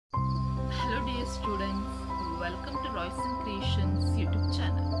students, welcome to Royson Creations YouTube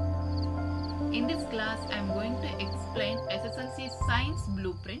channel. In this class I am going to explain SSLC Science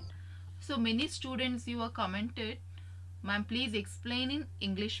Blueprint. So many students you have commented, ma'am please explain in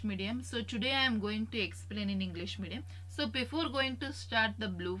English medium. So today I am going to explain in English medium. So before going to start the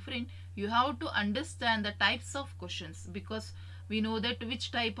blueprint, you have to understand the types of questions, because we know that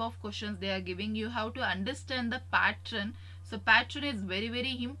which type of questions they are giving. You have to understand the pattern. So pattern is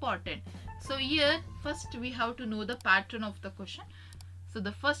very important. So here first we have to know the pattern of the question. So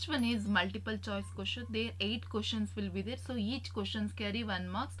the first one is multiple choice question. There 8 questions will be there. So each questions carry 1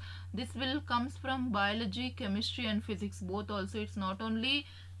 marks. This will comes from biology, chemistry and physics both also. It's not only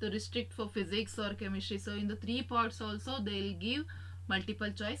the restrict for physics or chemistry. So in the 3 parts also they will give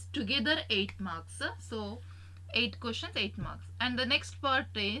multiple choice. Together 8 marks. So 8 questions, 8 marks. And the next part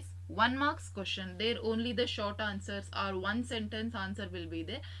is 1 marks question. There only the short answers or 1 sentence answer will be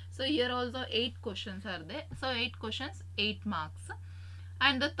there. So here also 8 questions are there. So 8 questions, 8 marks.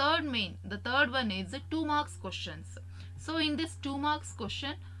 And the third one is 2 marks questions. So in this 2 marks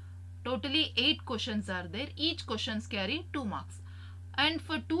question, totally 8 questions are there. Each questions carry 2 marks. And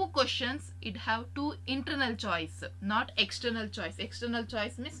for 2 questions, it have 2 internal choice, not external choice. External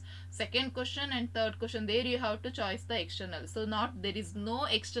choice means second question and third question. There you have to choose the external. So there is no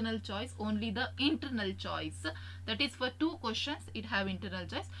external choice, only the internal choice. That is for 2 questions, it have internal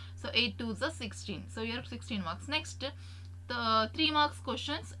choice. So 8 to the 16. So here 16 marks. Next, the 3 marks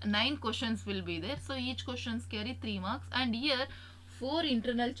questions, 9 questions will be there. So each questions carry 3 marks, and here 4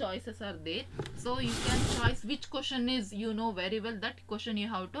 internal choices are there. So you can choose which question is, you know very well, that question you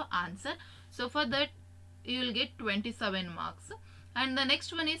have to answer. So for that you will get 27 marks. And the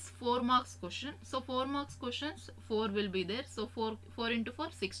next one is 4 marks question. So 4 marks questions, 4 will be there. So 4 into 4,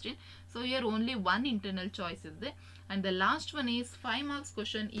 16. So here only 1 internal choice is there. And the last one is 5 marks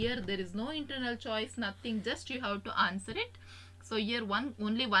question. Here there is no internal choice, nothing, just you have to answer it. So here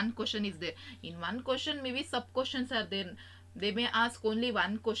only one question is there. In one question maybe sub questions are there. They may ask only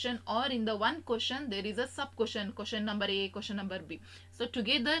one question, or in the one question there is a sub question, question number A, question number B. So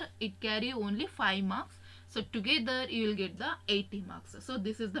together it carry only 5 marks. So together you will get the 80 marks. So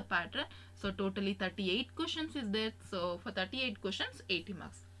this is the pattern. So totally 38 questions is there. So for 38 questions 80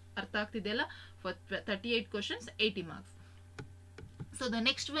 marks. ಅರ್ಥ ಆಗ್ತಿದೆಯಲ್ಲ? For 38 questions 80 marks. So the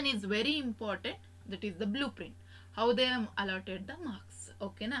next one is very important, that is the blueprint, how they have allotted the marks.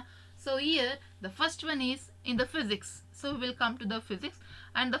 Okay na? So here the first one is in the physics. So we will come to the physics,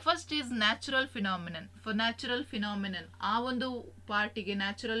 and the first is natural phenomenon. For natural phenomenon, ಆ ಒಂದು ಪಾರ್ಟಿಗೆ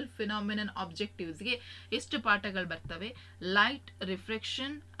natural phenomenon ಆಬ್ಜೆಕ್ಟಿವ್ಸ್ಗೆ ಎಷ್ಟು ಪಾಠಗಳು ಬರ್ತವೆ? Light,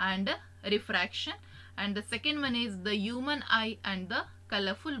 reflection and refraction. And the second one is the human eye and the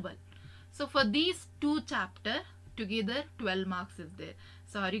colorful bulb. So for these 2 chapter together 12 marks is there.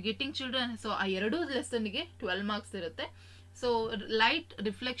 So are you getting, children? So ಆ ಎರಡು lesson ಗೆ 12 marks ಇರುತ್ತೆ. So light,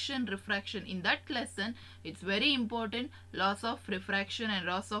 reflection, refraction, in that lesson it's very important, loss of refraction and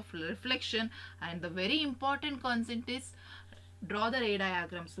loss of reflection. And the very important concept is draw the ray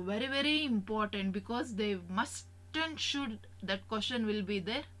diagrams. Very important, because they must and should, that question will be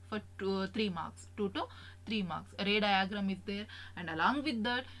there for 3 marks, 2 to 3 marks. A ray diagram is there, and along with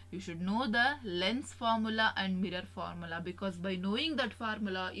that you should know the lens formula and mirror formula, because by knowing that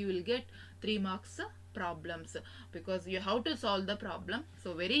formula you will get 3 marks problems, because you have to solve the problem. So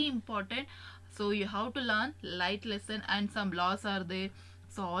very important. So you have to learn light lesson, and some laws are there.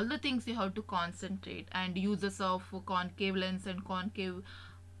 So all the things you have to concentrate, and uses of concave lens and concave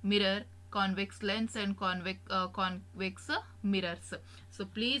mirror, convex lens and convex mirrors. So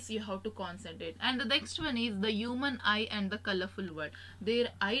please you have to concentrate. And the next one is the human eye and the colorful world. Their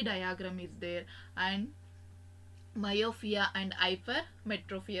eye diagram is there, and myopia and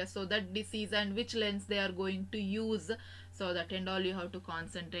hypermetropia, so that disease and which lens they are going to use. So that and all you have to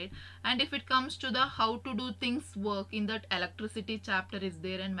concentrate. And if it comes to the how to do things work, in that electricity chapter is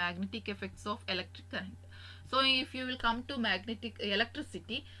there, and magnetic effects of electric current. So if you will come to magnetic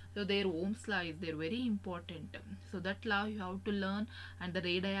electricity, so their Ohm's law is there, very important. So that law you have to learn, and the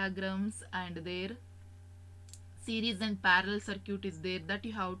ray diagrams and their series and parallel circuit is there, that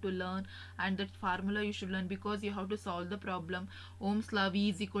you have to learn. And that formula you should learn, because you have to solve the problem. Ohm's law, V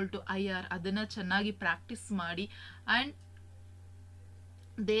is equal to IR, ಅದನ್ನ ಚೆನ್ನಾಗಿ practice ಮಾಡಿ. And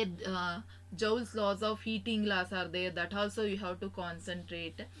their Joule's laws of heating laws are there, that also you have to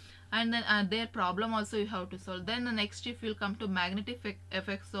concentrate. And then their problem also you have to solve. Then the next, if you come to magnetic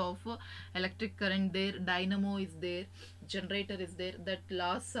effects of electric current, there dynamo is there, generator is there, that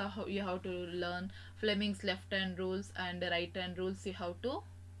laws you have to learn. Fleming's left hand rules and right hand rules you have to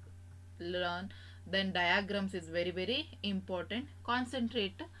learn. Then diagrams is very important,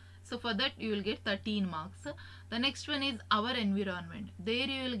 concentrate. So for that you will get 13 marks. The next one is our environment. There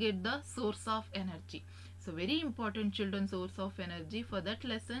you will get the source of energy. So very important children, source of energy. For that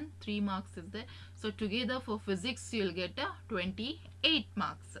lesson 3 marks is there. So together for physics you will get 28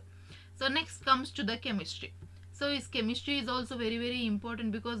 marks. So next comes to the chemistry. So his chemistry is also very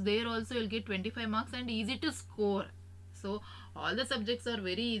important, because there also you will get 25 marks and easy to score. So all the subjects are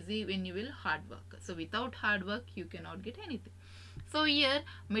very easy when you will hard work. So without hard work you cannot get anything. So here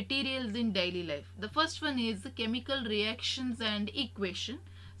materials in daily life. The first one is chemical reactions and equation.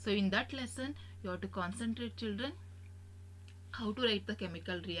 So in that lesson you have to concentrate children, how to write the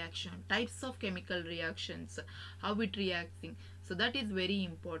chemical reaction, types of chemical reactions, how it reacting. So that is very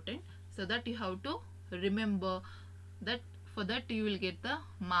important. So that you have to remember that. For that you will get the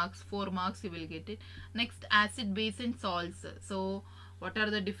marks, 4 marks you will get it. Next, acid, base and salts. So what are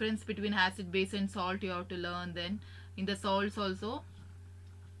the difference between acid, base and salt, you have to learn. Then in the salts also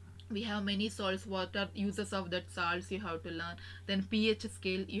we have many salts, what are uses of that salts you have to learn. Then pH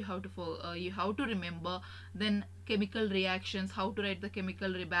scale you have to remember. Then chemical reactions, how to write the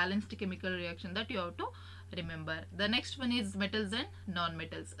balanced chemical reaction, that you have to remember. The next one is metals and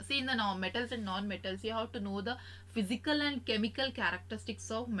non-metals. See, in the metals and non-metals you have to know the physical and chemical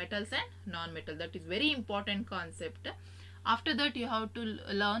characteristics of metals and non-metal. That is very important concept. After that you have to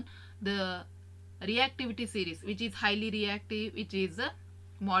learn the reactivity series, which is highly reactive, which is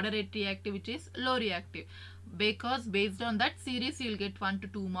moderate reactive, which is low reactive, because based on that series you will get 1 to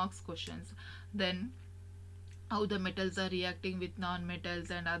 2 marks questions. Then how the metals are reacting with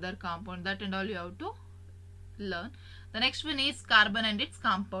non-metals and other compound, that and all you have to learn. The next one is carbon and its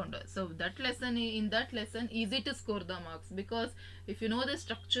compound. So that lesson, in that lesson easy to score the marks, because if you know the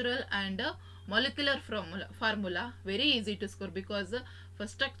structural and molecular formula, very easy to score, because for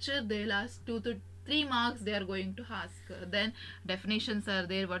structure they will ask 2 to 3 marks they are going to ask. Then definitions are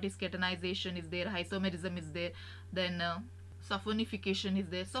there, what is catenization is there, isomerism is there, then saponification is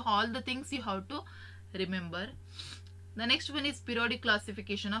there. So all the things you have to remember. The next one is periodic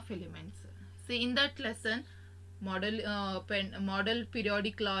classification of elements. See, in that lesson model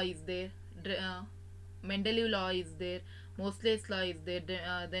periodic law is there, Mendeleev law is there, Moseley's law is there,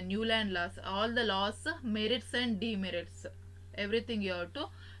 the Newland laws, all the laws, merits and demerits, everything you have to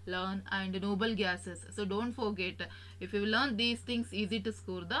learn, and noble gases. So don't forget, if you learn these things, easy to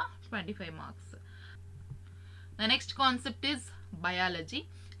score the 25 marks. The next concept is biology.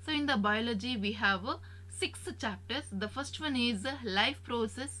 So in the biology we have 6 chapters. The first one is life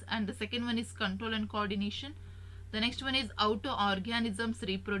process, and the second one is control and coordination. The next one is how to organisms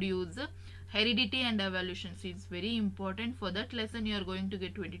reproduce, heredity and evolution. So it's very important. For that lesson you are going to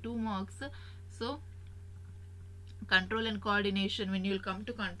get 22 marks. So control and coordination, when you will come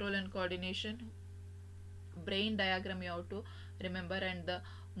to control and coordination, brain diagram you have to remember, and the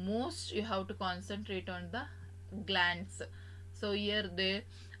most you have to concentrate on the glands. So here the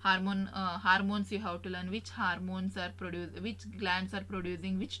hormones you have to learn, which hormones are produced, which glands are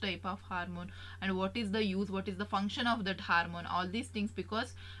producing which type of hormone, and what is the use, what is the function of that hormone, all these things.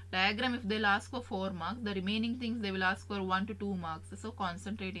 Because diagram, if they'll ask for 4 marks, the remaining things they will ask for 1 to 2 marks. So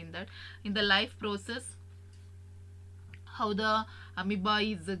concentrate in that. In the life process, how the amoeba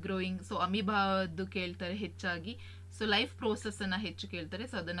is growing, so amoeba adu keltare hechagi, so life process anna ಹೆಚ್ಚು keltare,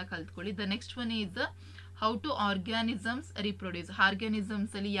 so adanna kaltಕೊಳ್ಳಿ. The next one is how to organisms reproduce.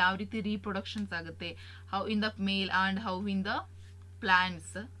 Organisms ಅಲ್ಲಿ ಯಾವ ರೀತಿ reproductions ಆಗುತ್ತೆ, how in the male and how in the plants,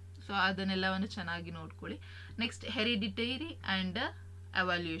 so ಅದನ್ನೆಲ್ಲವನ್ನು ಚೆನ್ನಾಗಿ ನೋಡ್ಕೊಳ್ಳಿ. Next, hereditary and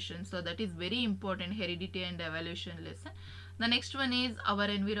evolution, so that is very important, heredity and evolution lesson. The next one is our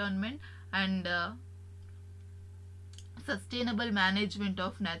environment and sustainable management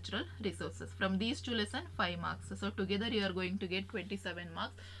of natural resources. From these 2 lessons 5 marks, so together you are going to get 27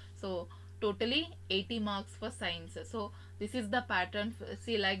 marks. So totally 80 marks for science. So this is the pattern.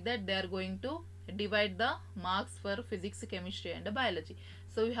 See, like that they are going to divide the marks for physics, chemistry and biology.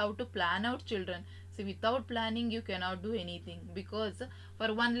 So you have to plan out, children. See, without planning you cannot do anything, because for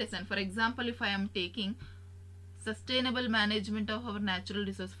one lesson, for example, if I am taking sustainable management of our natural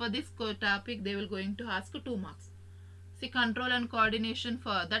resource, for this topic they will going to ask 2 marks. See, control and coordination,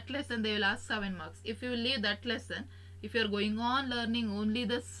 for that lesson they will ask 7 marks. If you leave that lesson, if you are going on learning only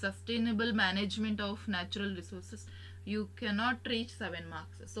the sustainable management of natural resources, you cannot reach 7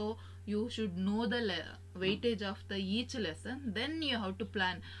 marks. So you should know the weightage of the each lesson, then you have to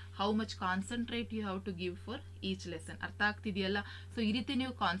plan how much concentrate you have to give for each lesson. ಅರ್ಥ ಆಗ್ತಿದೆಯಲ್ಲ? So ಈ ರೀತಿ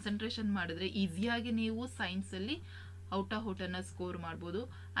ನೀವು concentration ಮಾಡಿದ್ರೆ ಈಸಿಯಾಗಿ ನೀವು ಸೈನ್ಸಲ್ಲಿ out of ಔಟನ್ನು score ಮಾಡ್ಬೋದು.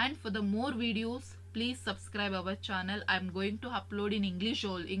 And for the more videos, please subscribe our channel. I am going to upload in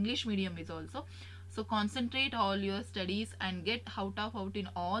English medium is also. So concentrate all your studies and get out in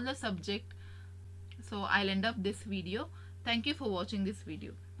all the subject. So I'll end up this video. Thank you for watching this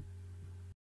video.